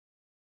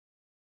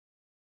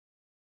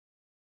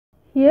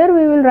Here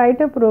we will write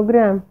a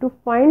program to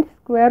find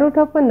square root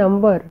of a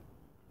number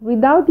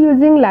without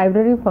using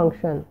library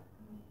function.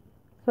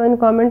 So in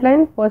comment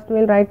line, first we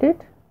will write it.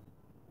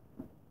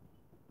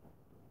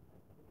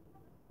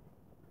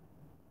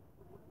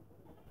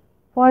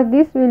 For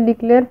this we will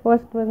declare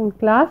first one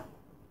class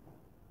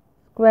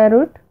square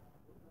root.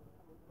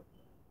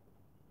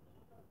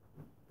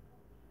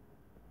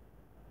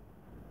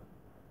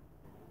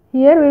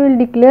 Here we will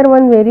declare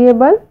one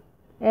variable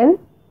n,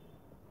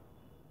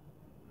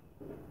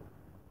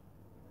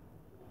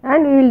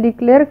 and we will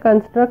declare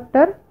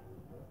constructor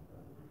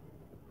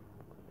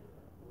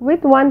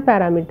with one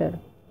parameter,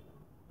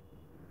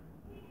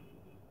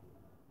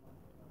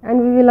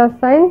 and we will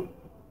assign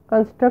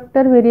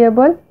constructor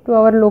variable to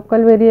our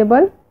local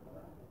variable,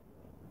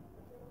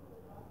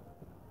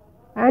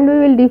 and we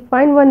will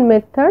define one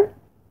method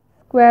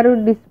square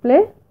root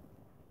display.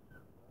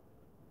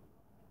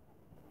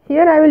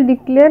 Here I will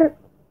declare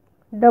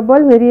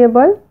double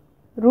variable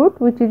root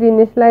which is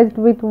initialized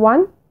with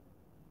 1,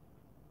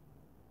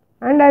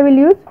 and I will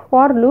use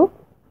for loop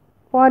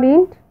for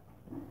int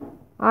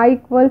I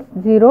equals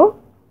 0,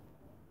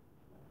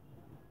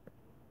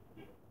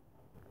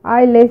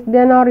 I less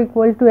than or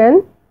equal to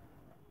n,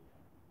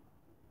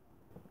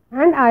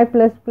 and I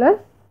plus plus,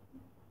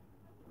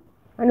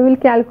 and we will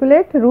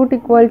calculate root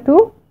equal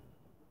to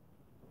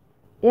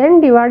n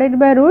divided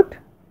by root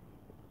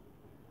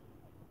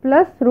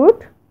plus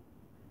root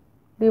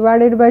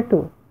divided by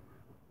 2,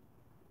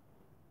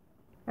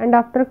 and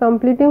after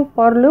completing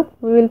for loop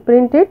we will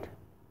print it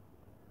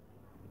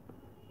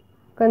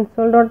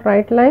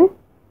console.writeLine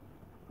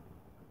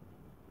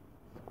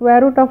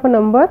square root of a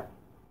number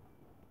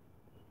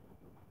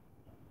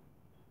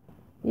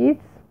is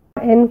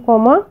n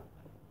comma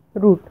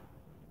root.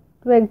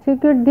 To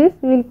execute this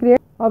we will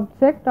create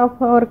object of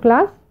our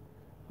class.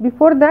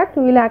 Before that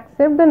we will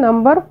accept the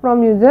number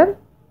from user.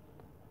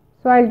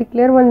 So I will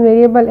declare one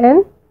variable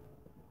n,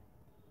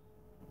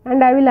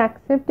 and I will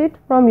accept it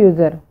from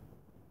user.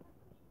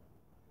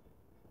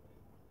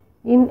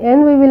 In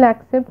n we will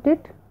accept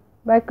it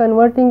by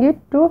converting it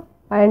to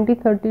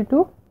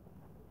int32.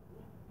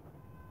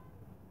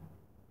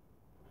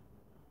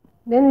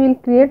 Then we will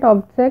create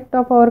object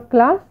of our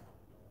class,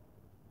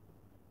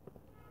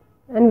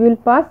 and we will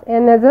pass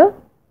n as a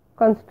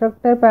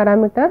constructor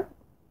parameter,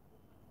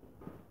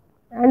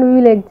 and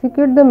we will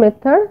execute the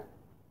method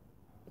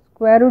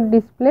square root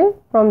display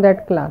from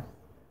that class.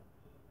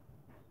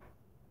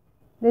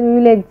 Then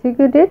we will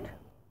execute it.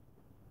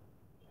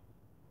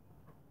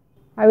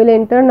 I will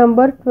enter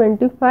number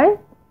 25.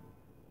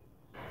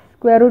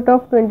 Square root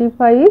of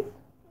 25 is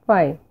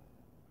 5.